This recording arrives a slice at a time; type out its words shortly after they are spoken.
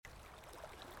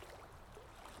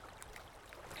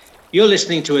You're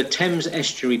listening to a Thames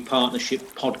Estuary Partnership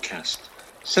podcast,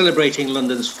 celebrating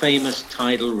London's famous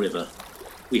tidal river.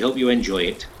 We hope you enjoy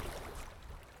it.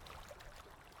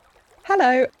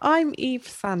 Hello, I'm Eve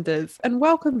Sanders, and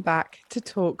welcome back to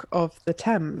Talk of the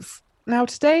Thames. Now,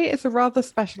 today is a rather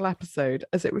special episode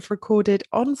as it was recorded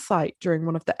on site during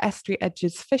one of the Estuary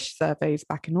Edges fish surveys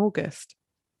back in August.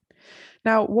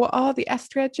 Now, what are the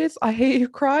estuary edges? I hear you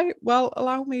cry. Well,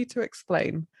 allow me to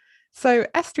explain. So,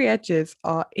 estuary edges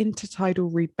are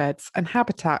intertidal reed beds and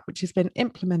habitat which has been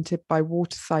implemented by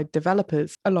waterside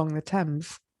developers along the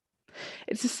Thames.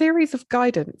 It's a series of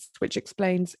guidance which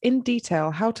explains in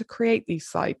detail how to create these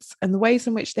sites and the ways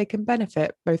in which they can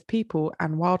benefit both people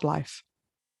and wildlife.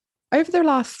 Over the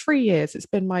last 3 years, it's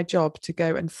been my job to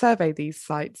go and survey these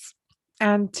sites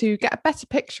and to get a better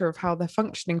picture of how they're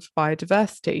functioning for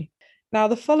biodiversity. Now,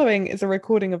 the following is a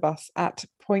recording of us at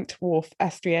Point Wharf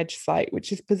Estuary Edge site,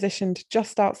 which is positioned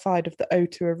just outside of the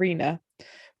O2 Arena.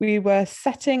 We were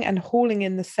setting and hauling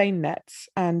in the seine nets,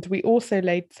 and we also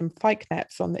laid some fyke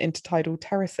nets on the intertidal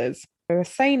terraces. So a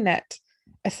seine net,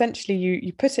 essentially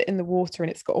you put it in the water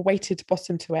and it's got a weighted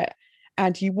bottom to it,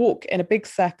 and you walk in a big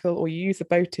circle, or you use a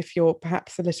boat if you're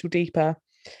perhaps a little deeper,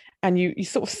 and you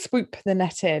sort of swoop the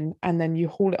net in and then you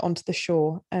haul it onto the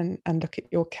shore and look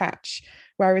at your catch.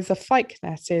 Whereas a fyke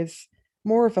net is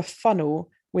more of a funnel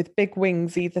with big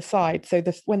wings either side. So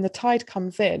when the tide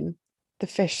comes in, the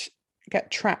fish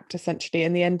get trapped essentially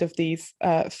in the end of these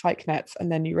fyke nets,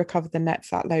 and then you recover the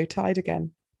nets at low tide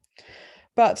again.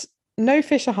 But no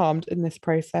fish are harmed in this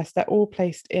process. They're all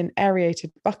placed in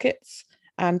aerated buckets,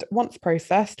 and once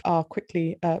processed are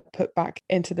quickly put back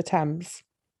into the Thames.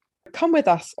 Come with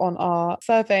us on our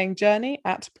surveying journey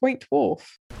at Point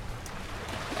Wharf.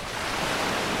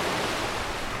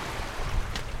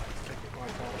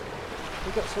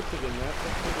 We've got something in there.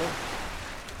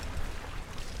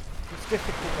 It's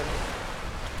difficult when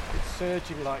it's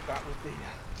surging like that with the...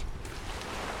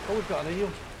 Oh, we've got an eel.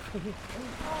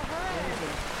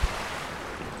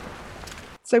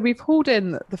 So we've hauled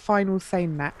in the final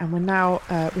seine net, and we're now,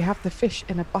 we have the fish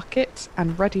in a bucket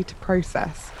and ready to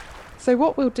process. So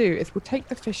what we'll do is we'll take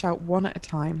the fish out one at a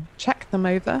time, check them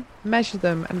over, measure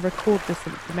them and record this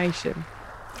information.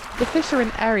 The fish are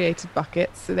in aerated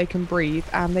buckets so they can breathe,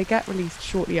 and they get released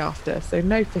shortly after, so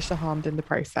no fish are harmed in the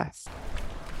process.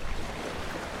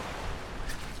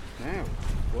 Now,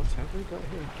 what have we got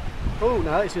here? Oh,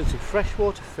 now it's into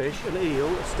freshwater fish, an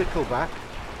eel, a stickleback,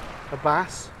 a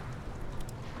bass,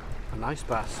 a nice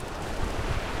bass.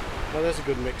 Well, there's a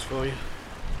good mix for you.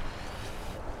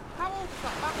 How old is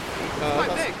that bass? It's quite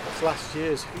big. That's last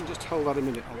year's. If you can just hold that a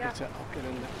minute, I'll get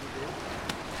in there.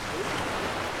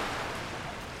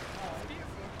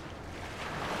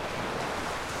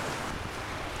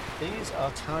 These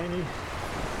are tiny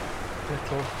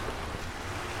little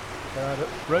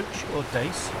roach or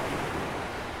dace.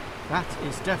 That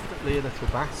is definitely a little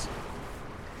bass.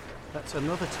 That's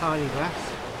another tiny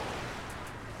bass.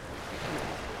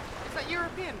 Is that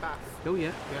European bass? Oh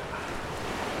yeah.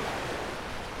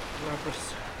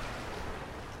 Labras.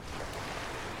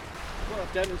 What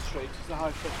I've demonstrated is the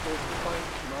high freshwater find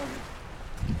at the moment.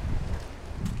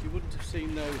 You wouldn't have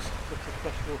seen those little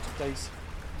freshwater dace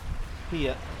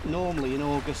here normally in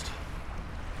August.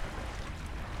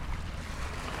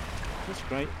 That's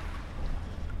great.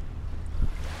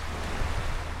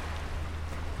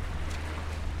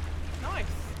 Nice.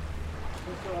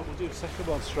 We'll do a second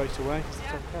one straight away. Is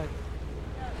that okay?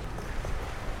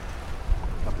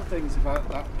 A couple of things about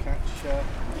that catch.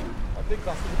 I think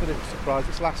that's a bit of a surprise.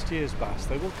 It's last year's bass.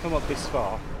 They will come up this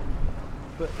far,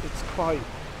 but it's quite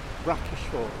brackish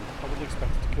for them. I wouldn't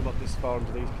expect it to come up this far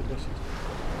under these conditions.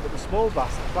 But the small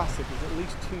bass, the classic, is at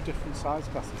least two different size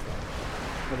basses there.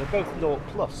 Now they're both 0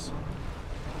 plus.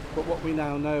 But what we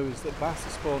now know is that bass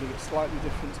are spawning at slightly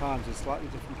different times in slightly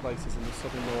different places in the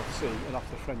southern North Sea and off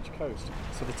the French coast.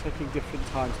 So they're taking different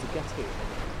times to get here.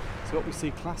 So what we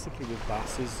see classically with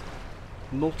bass is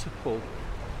multiple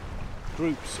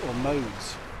groups or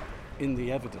modes in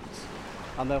the evidence.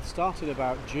 And they'll start in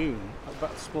about June,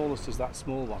 about the smallest as that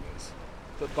small one is.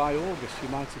 But by August you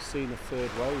might have seen a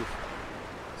third wave,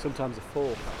 sometimes a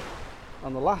fourth.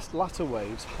 And the latter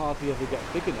waves hardly ever get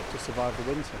big enough to survive the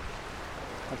winter.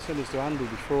 I've said this to Andy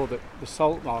before that the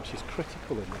salt marsh is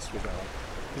critical in this regard,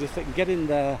 because if they can get in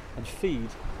there and feed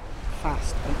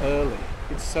fast and early,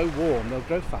 it's so warm they'll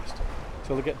grow fast,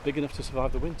 so they'll get big enough to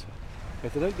survive the winter.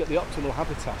 If they don't get the optimal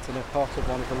habitat and they're part of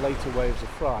one of the later waves of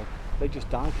fry, they just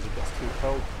die because it gets too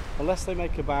cold. Unless they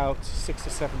make about 6 to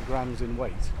 7 grams in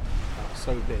weight,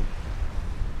 so big,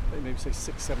 maybe say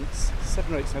 7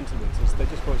 or 8 centimetres, they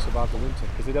just won't survive the winter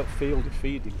because they don't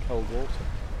feed in cold water.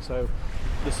 So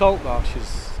the salt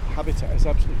marshes habitat is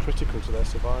absolutely critical to their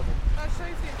survival. That shows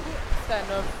the importance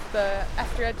then of the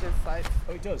estuary edges sites.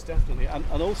 Oh, it does, definitely. And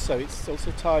also it's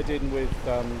also tied in with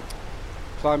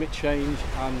climate change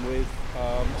and with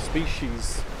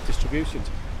species distributions.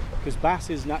 Because bass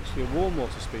is naturally a warm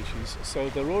water species, so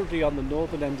they're already on the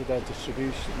northern end of their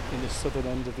distribution in the southern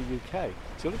end of the UK.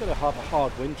 So you're only going to have a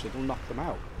hard winter, it'll knock them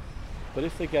out. But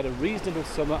if they get a reasonable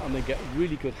summer and they get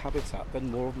really good habitat, then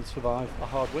more of them survive a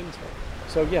hard winter.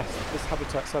 So yes, this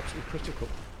habitat's absolutely critical.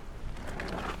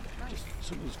 Just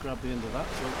somebody's grabbed the end of that,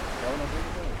 so go on, I'll bring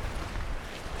it down.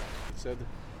 So the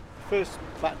first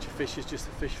batch of fish is just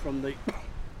the fish from the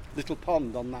little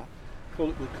pond on that.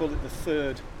 We'll call it the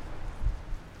third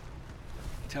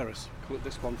terrace. Call it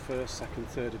this one first, second,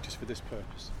 third, just for this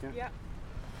purpose. Yeah.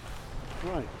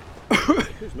 Right.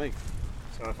 Excuse me.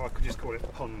 So if I could just call it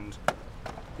pond.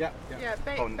 Yeah,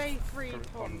 Pond. Bay 3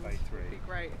 Pond pond Bay 3. would be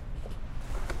great.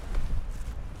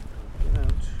 Get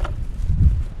out.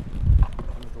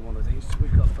 Another one of these.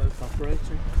 We've got both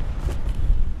operating.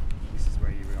 This is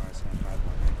where you realise how bad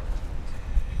my neighbour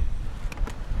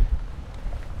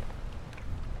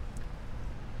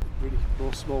is. Really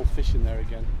more small fish in there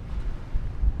again.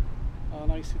 Oh,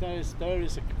 no, you see,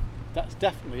 that's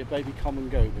definitely a baby common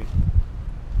goby,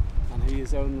 and he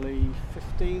is only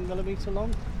 15mm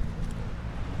long.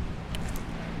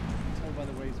 Tell by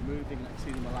the way he's moving, and I can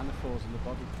see the melanophores in the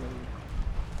body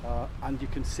clearly, and you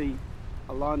can see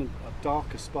a line of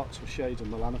darker spots or shades of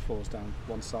melanophores down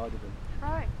one side of him.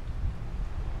 Right.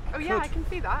 Oh yeah, I can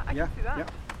see that. I can see that. Yeah.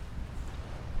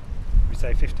 We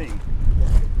say 15.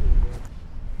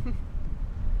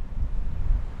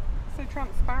 So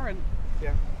transparent.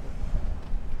 Yeah.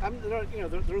 There are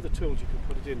other tools you can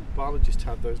put it in. Biologists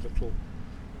have those little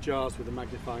jars with a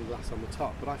magnifying glass on the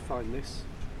top, but I find this,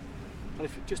 and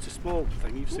if it's just a small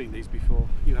thing, you've seen these before,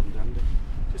 you haven't done it,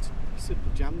 just a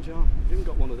simple jam jar. If you haven't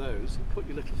got one of those, put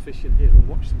your little fish in here and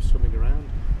watch them swimming around,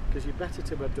 because you're better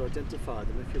to be able to identify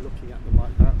them if you're looking at them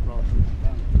like that rather than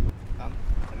down.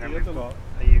 And then we've got,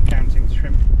 are you counting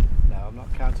shrimp? No, I'm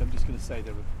not counting, I'm just going to say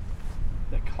they're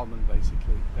common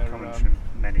basically. They're Common shrimp,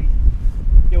 many.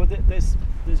 Yeah, well, there's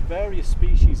various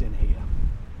species in here.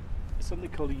 There's something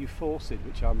called a euphorsid,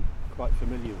 which I'm quite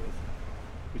familiar with,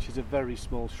 which is a very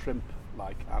small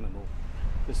shrimp-like animal.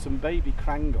 There's some baby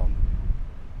crangon.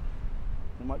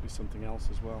 There might be something else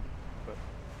as well, but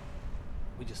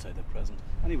we just say they're present.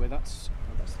 Anyway, that's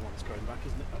the one that's going back,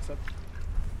 isn't it? That's a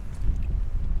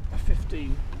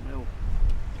 15mm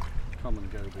common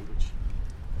goby, which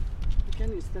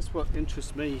again that's what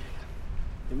interests me.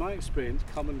 In my experience,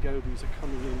 common gobies are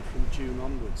coming in from June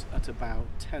onwards at about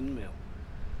 10mm.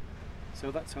 So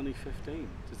that's only 15.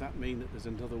 Does that mean that there's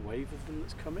another wave of them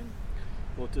that's coming?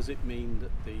 Or does it mean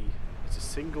that it's a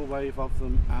single wave of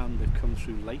them and they've come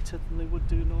through later than they would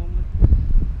do normally?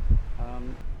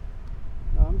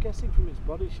 Now I'm guessing from its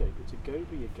body shape it's a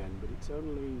goby again, but it's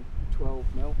only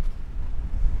 12mm.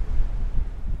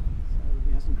 So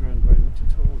he hasn't grown very much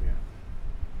at all yet.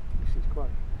 Which is quite...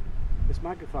 This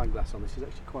magnifying glass on this is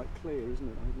actually quite clear, isn't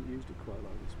it? I haven't used it quite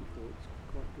like this before. It's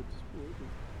quite good to sport.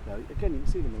 Now, again, you can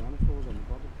see the melanophores on the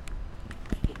body.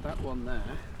 But that one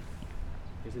there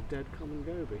is a dead common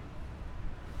goby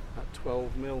at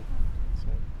 12mm. So,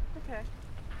 Okay.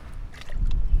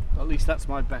 at least that's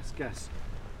my best guess.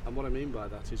 And what I mean by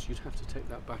that is you'd have to take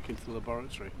that back into the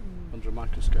laboratory under a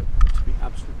microscope to be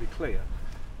absolutely clear.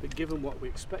 But given what we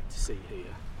expect to see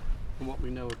here and what we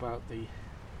know about the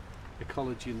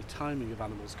ecology and the timing of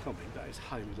animals coming, that is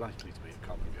highly likely to be a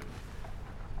common goby.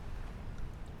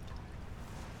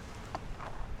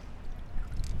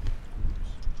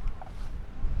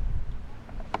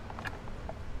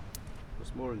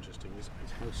 What's more interesting is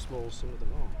how small some of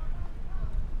them are.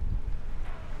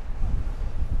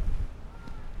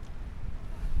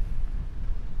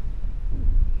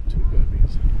 Two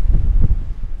gobies.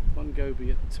 One goby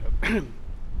at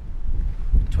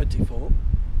 24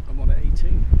 and one at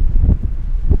 18.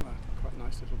 Quite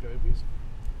nice little gobies.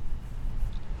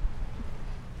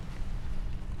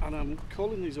 And I'm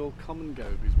calling these all common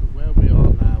gobies, but where we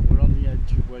are now, we're on the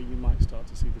edge of where you might start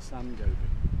to see the sand goby.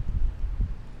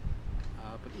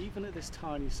 But even at this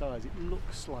tiny size, it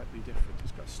looks slightly different.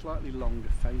 It's got a slightly longer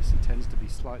face. It tends to be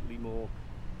slightly more,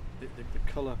 the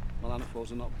colour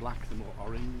melanophores are not black, they're more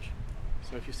orange.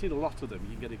 So if you've seen a lot of them,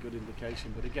 you can get a good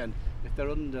indication. But again, if they're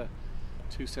under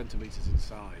 2 centimetres in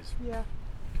size, Yeah.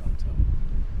 you can't tell.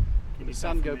 The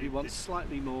sand goby wants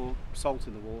slightly more salt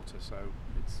in the water, so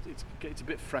it's a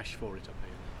bit fresh for it up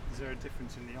here. Is there a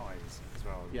difference in the eyes as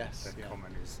well? Yes, Dead yeah.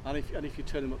 common is. And if you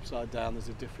turn them upside down, there's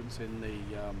a difference in the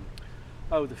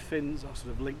Oh, the fins are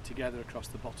sort of linked together across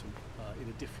the bottom in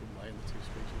a different way in the two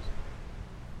species.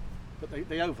 But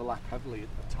they overlap heavily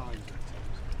at times at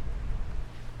times.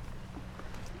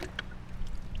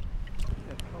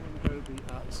 Yeah, common goby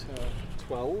at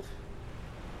 12.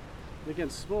 And again,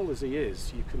 small as he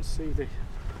is, you can see the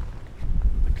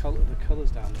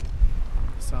colours down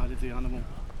the side of the animal.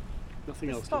 Nothing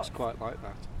The else spots. looks quite like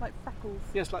that. Like freckles.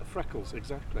 Yes, like freckles,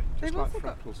 exactly. They've Just like also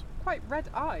got freckles. quite red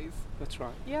eyes. That's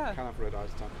right. Yeah. Can have red eyes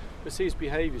at times. But see his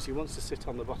behaviours, he wants to sit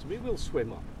on the bottom. He will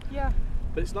swim up. Yeah.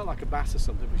 But it's not like a bass or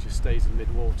something which just stays in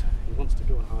mid-water. He wants to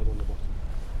go and hide on the bottom.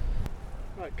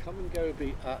 Right, common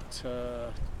goby at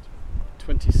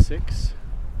 26.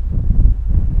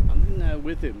 And then now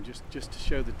with him, just to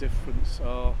show the difference,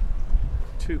 are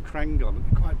two crangon.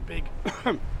 They're quite big.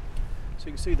 So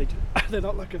you can see they're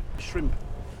not like a shrimp.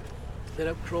 They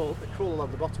don't crawl, they crawl along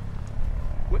the bottom.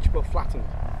 Much more flattened.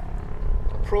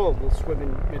 A prawn will swim in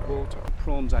mid-water.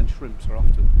 Prawns and shrimps are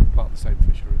often part of the same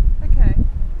fishery. Okay.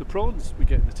 The prawns we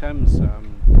get in the Thames, the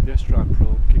estuarine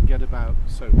prawn, can get about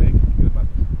so big, about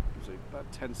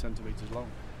 10 centimetres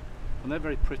long. And they're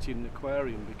very pretty in an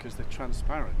aquarium because they're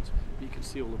transparent. You can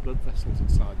see all the blood vessels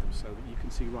inside them, so that you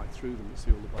can see right through them and see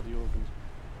all the body organs.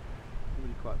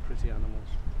 Really quite pretty animals.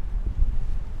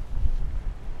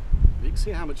 You can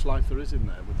see how much life there is in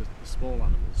there with the small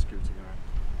animals scooting around.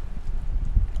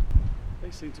 They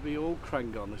seem to be all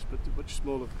crangonists, but much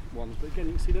smaller ones. But again,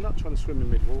 you can see they're not trying to swim in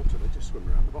mid-water, they just swim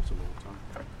around the bottom all the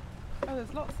time. Oh,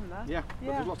 there's lots in there. Yeah, but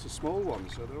Yeah. there's lots of small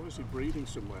ones, so they're obviously breeding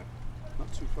somewhere,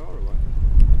 not too far away.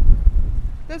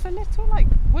 There's a little like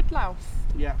woodlouse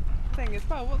Yeah, thing as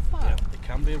well. What's yeah, that? it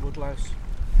can be a woodlouse.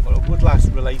 Or a woodlouse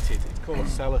related. It's called a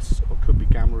Celis, or could be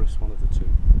Gammarus, one of the two.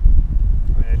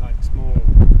 They're like small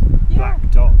Yeah.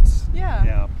 black dots. Yeah.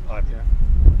 Yeah, I've Yeah.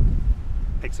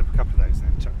 picked up a couple of those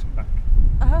and then chucked them back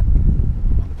Uh-huh.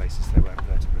 on the basis they weren't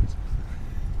vertebrates.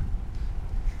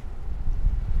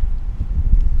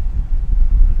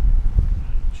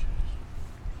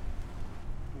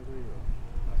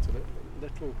 That's a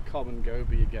little common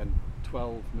goby again,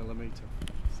 12mm.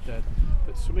 It's dead.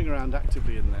 But swimming around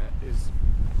actively in there is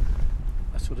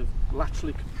a sort of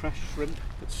laterally compressed shrimp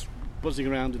that's buzzing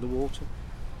around in the water.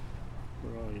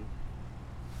 Where are you?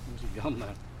 Where's he gone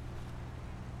now?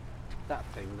 That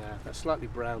thing there, that slightly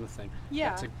browner thing. Yeah.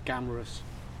 That's a Gammarus,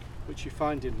 which you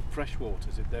find in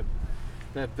freshwaters.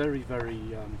 They're very, very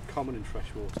common in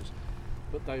freshwaters,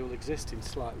 but they will exist in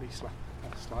slightly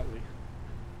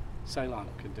saline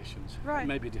conditions. Right.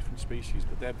 Maybe a different species,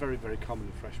 but they're very, very common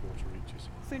in freshwater reaches.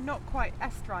 So not quite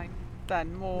estuarine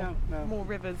then, more No. more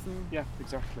rivers and Yeah,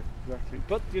 exactly.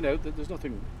 But you know, there's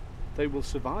nothing. They will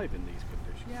survive in these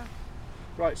conditions. yeah.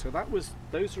 Right. So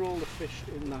those are all the fish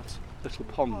in that little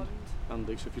pond.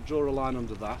 Andy. So if you draw a line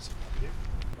under that. Yeah.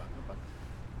 Back.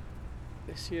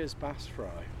 This year's bass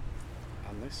fry,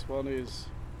 and this one is.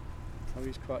 Oh,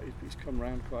 he's come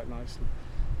round quite nicely.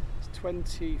 It's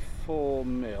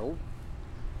 24mm,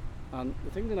 and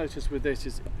the thing to notice with this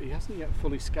is he hasn't yet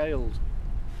fully scaled.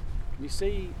 Can you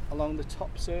see along the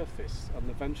top surface and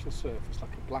the ventral surface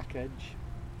like a black edge?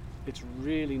 It's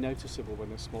really noticeable when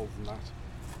they're smaller than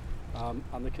that,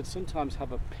 and they can sometimes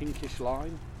have a pinkish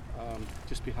line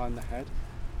just behind the head,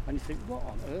 and you think, what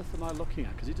on earth am I looking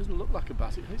at? Because it doesn't look like a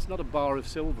bass. It's not a bar of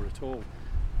silver at all.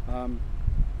 And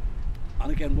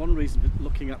again, one reason for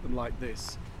looking at them like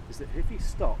this is that if he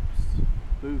stops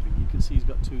moving, you can see he's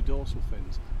got two dorsal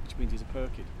fins, which means he's a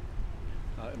perchid,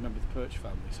 a member of the perch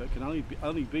family. So it can only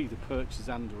be the perch,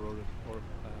 zander, or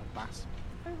a bass.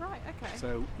 Oh right, okay.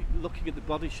 So looking at the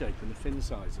body shape and the fin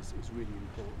sizes is really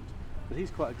important. But he's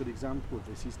quite a good example of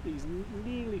this. He's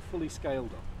nearly fully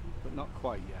scaled up, but not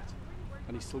quite yet,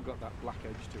 and he's still got that black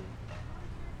edge to him.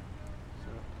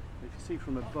 So if you see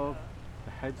from above,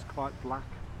 the head's quite black.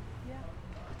 Yeah.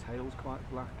 The tail's quite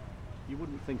black. You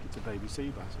wouldn't think it's a baby sea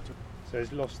bass at all. So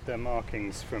it's lost their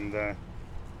markings from the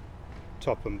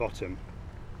top and bottom.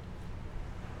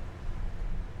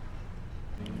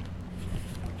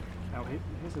 Now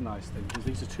here's a nice thing, because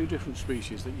these are two different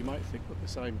species that you might think look the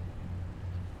same.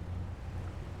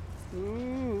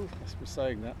 Ooh, I was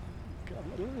saying that. God,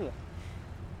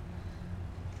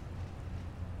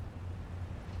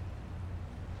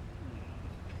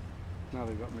 now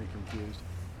they've got me confused.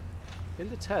 In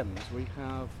the Thames we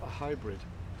have a hybrid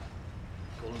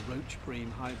called a roach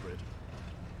bream hybrid,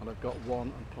 and I've got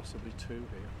one and possibly two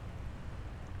here.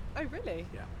 Oh really?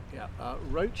 Yeah.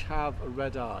 Roach have a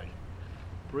red eye.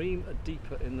 Bream are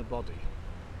deeper in the body.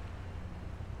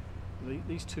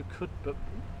 These two could, but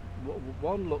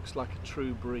one looks like a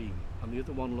true bream, and the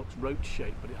other one looks roach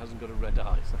shaped, but it hasn't got a red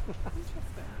eye.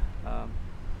 Interesting.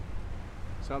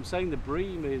 So I'm saying the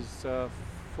bream is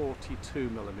 42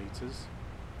 millimetres,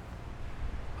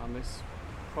 and this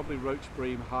probably roach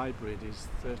bream hybrid is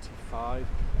 35.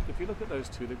 If you look at those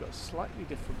two, they've got a slightly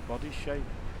different body shape.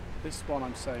 This one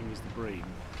I'm saying is the bream,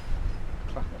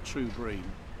 a true bream.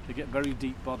 They get very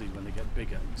deep bodied when they get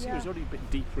bigger. You see, it's already a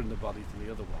bit deeper in the body than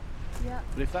the other one. Yeah.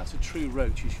 But if that's a true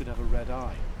roach, he should have a red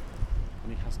eye,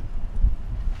 and he hasn't.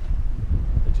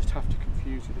 They just have to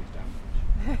confuse you, these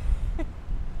damn fish.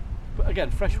 But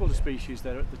again, freshwater species,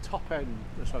 they're at the top end,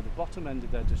 sorry, the bottom end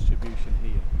of their distribution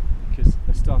here, because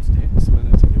they're starting to hit the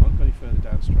salinity. They won't go any further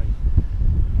downstream.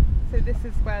 So this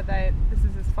is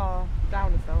as far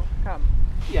down as they'll come?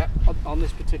 Yeah, on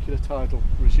this particular tidal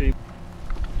regime.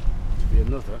 To be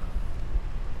another.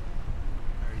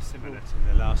 Very similar to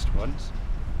the last ones.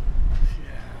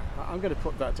 Yeah, I'm going to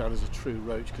put that down as a true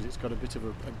roach because it's got a bit of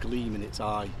a gleam in its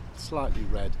eye, slightly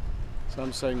red. So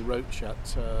I'm saying roach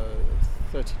at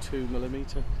 32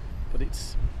 millimetre, but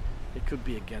it could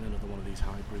be again another one of these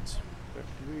hybrids. They're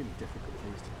really difficult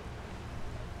these.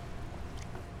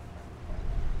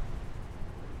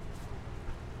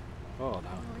 Oh no,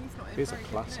 he's not in here's a very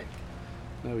good classic.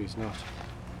 nick. No, he's not.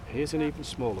 Here's an even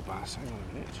smaller bass. Hang on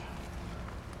a minute.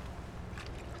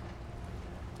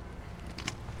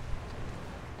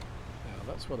 Now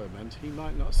that's what I meant. He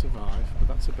might not survive, but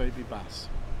that's a baby bass.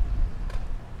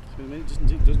 So, I mean,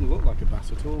 it doesn't look like a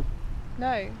bass at all.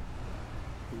 No. You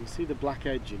see the black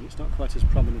edging. It's not quite as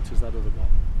prominent as that other one.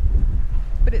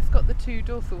 But it's got the two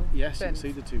dorsal Yes, fins.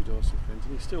 you can see the two dorsal fins,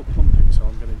 and he's still pumping, so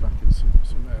I'm getting back in some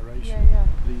aeration. Yeah.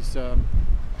 But he's,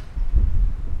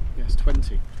 yes,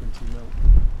 20 mil.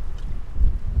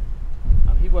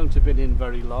 And he won't have been in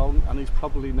very long, and he's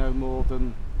probably no more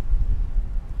than,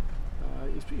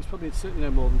 he's probably certainly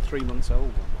no more than 3 months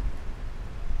old.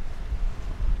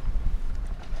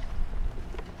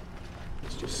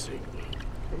 Let's just see.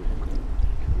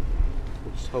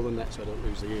 We'll just hold the net so I don't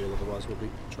lose the eel, otherwise we'll be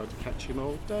trying to catch him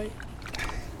all day.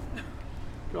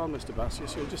 Go on, Mr. Bass,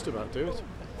 yes, you'll just about do it.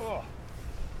 Oh.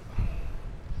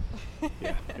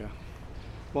 Yeah.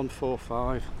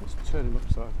 145. Let's turn him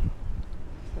upside.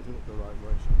 Head him up the right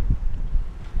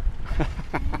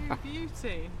way. You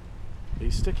beauty.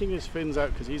 He's sticking his fins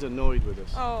out because he's annoyed with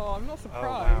us. Oh, I'm not surprised.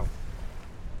 wow.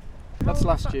 That's How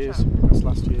last old's that year's. chap? That's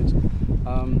last year's.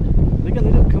 And again,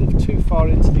 they don't come too far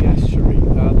into the estuary.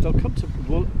 They'll come to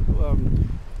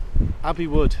Abbey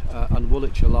Wood and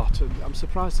Woolwich a lot. And I'm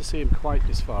surprised to see him quite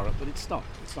this far up, but it's not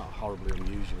horribly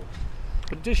unusual.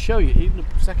 But it does show you, even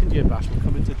a second-year bass will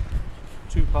come into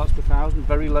 2 parts per thousand,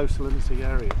 very low salinity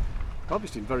area.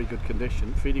 Obviously in very good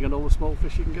condition, feeding on all the small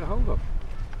fish you can get hold of.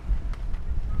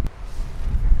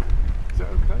 Is that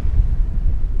okay?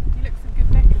 He looks in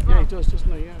good nick as well. Yeah, he does,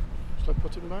 doesn't he? Yeah. Shall I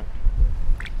put him back?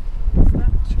 What's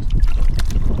that? It's just...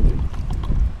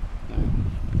 No.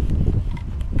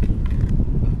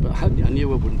 But I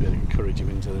knew I wouldn't be able to encourage him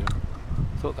into there. I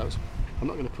thought that was... I'm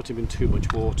not going to put him in too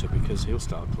much water because he'll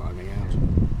start climbing out.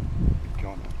 Go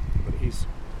on. But he's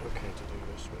okay to do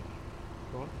this with.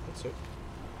 Go on, that's it.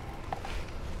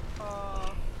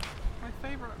 Oh, my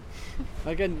favourite.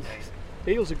 Again,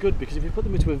 eels are good because if you put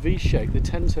them into a V shape, they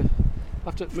tend to,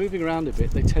 after moving around a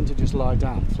bit, they tend to just lie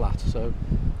down flat. So,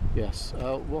 yes,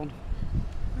 one.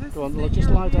 This Go is on, the just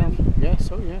lie European. down.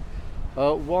 Yes, oh yeah.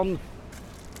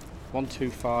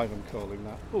 125, I'm calling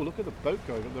that. Oh, look at the boat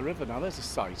going up the river now. There's a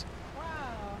sight. Wow.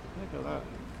 Look at that.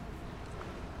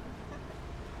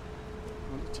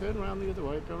 And turn around the other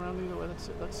way. Go around the other way. That's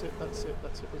it. That's it. That's it.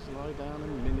 That's it. Let's lie down a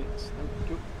minute. Thank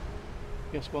you.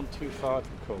 Yes, 125.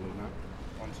 I'm calling that.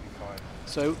 125.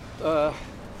 So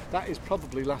that is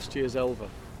probably last year's Elva.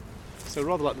 So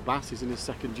rather like the bass, he's in his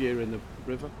second year in the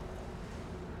river.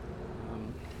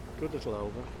 Good little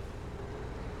Elva.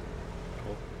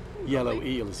 Or yellow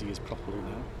eel as he is properly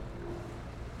now.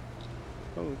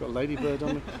 Oh, we've got a ladybird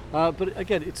on me. But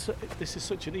again, this is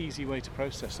such an easy way to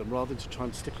process them rather than to try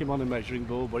and stick him on a measuring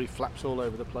board where he flaps all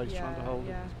over the place trying to hold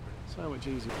them. So much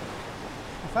easier.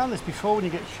 I found this before, when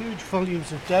you get huge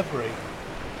volumes of debris,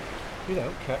 you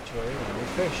don't catch very many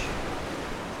fish.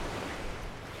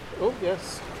 Oh,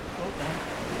 yes. Oh, no.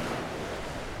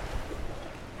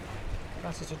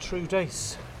 That is a true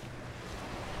dace.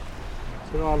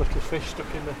 There are little fish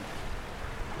stuck in the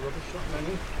rubbish, not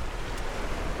many.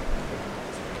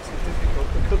 It's difficult.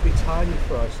 There could be tiny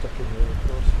fry stuck in here, of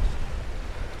course.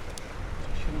 I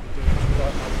shouldn't be doing this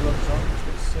without my gloves on, it's a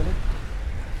bit silly.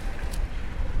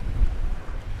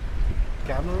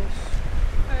 Gammas.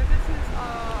 So this is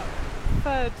our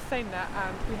third seine net,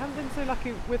 and we haven't been so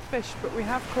lucky with fish, but we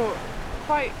have caught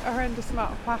quite a horrendous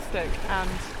amount of plastic and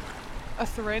a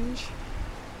syringe,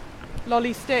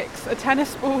 lolly sticks, a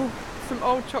tennis ball, some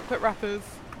old chocolate wrappers,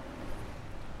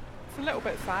 It's a little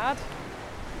bit sad.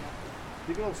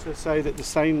 You can also say that the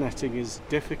seine netting is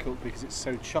difficult because it's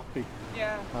so choppy,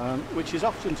 Yeah. which is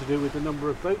often to do with the number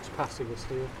of boats passing us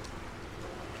here.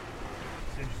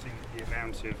 It's interesting the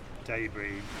amount of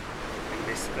debris in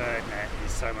this third net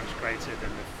is so much greater than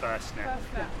the first net.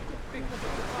 Because of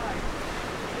the tide.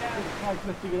 Yeah. The tide's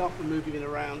lifting it up and moving it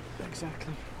around.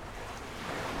 Exactly.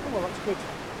 Oh, well, that's good.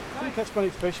 Didn't catch many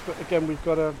fish, but again, we've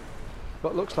got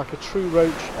what looks like a true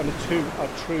roach and a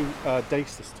true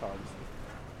dace this time.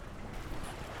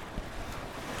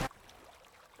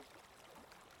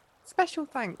 Special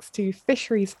thanks to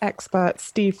fisheries expert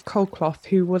Steve Colclough,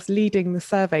 who was leading the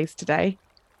surveys today.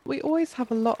 We always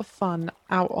have a lot of fun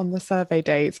out on the survey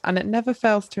days, and it never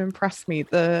fails to impress me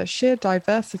the sheer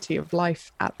diversity of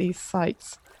life at these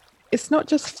sites. It's not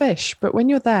just fish, but when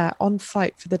you're there on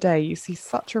site for the day, you see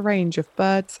such a range of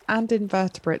birds and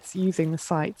invertebrates using the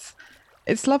sites.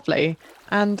 It's lovely,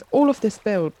 and all of this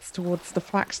builds towards the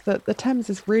fact that the Thames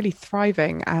is really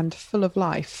thriving and full of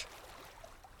life.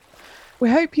 We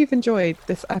hope you've enjoyed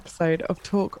this episode of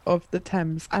Talk of the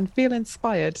Thames and feel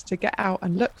inspired to get out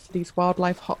and look for these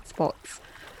wildlife hotspots.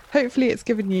 Hopefully it's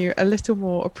given you a little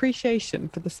more appreciation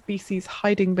for the species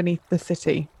hiding beneath the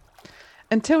city.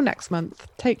 Until next month,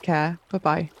 take care.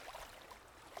 Bye-bye.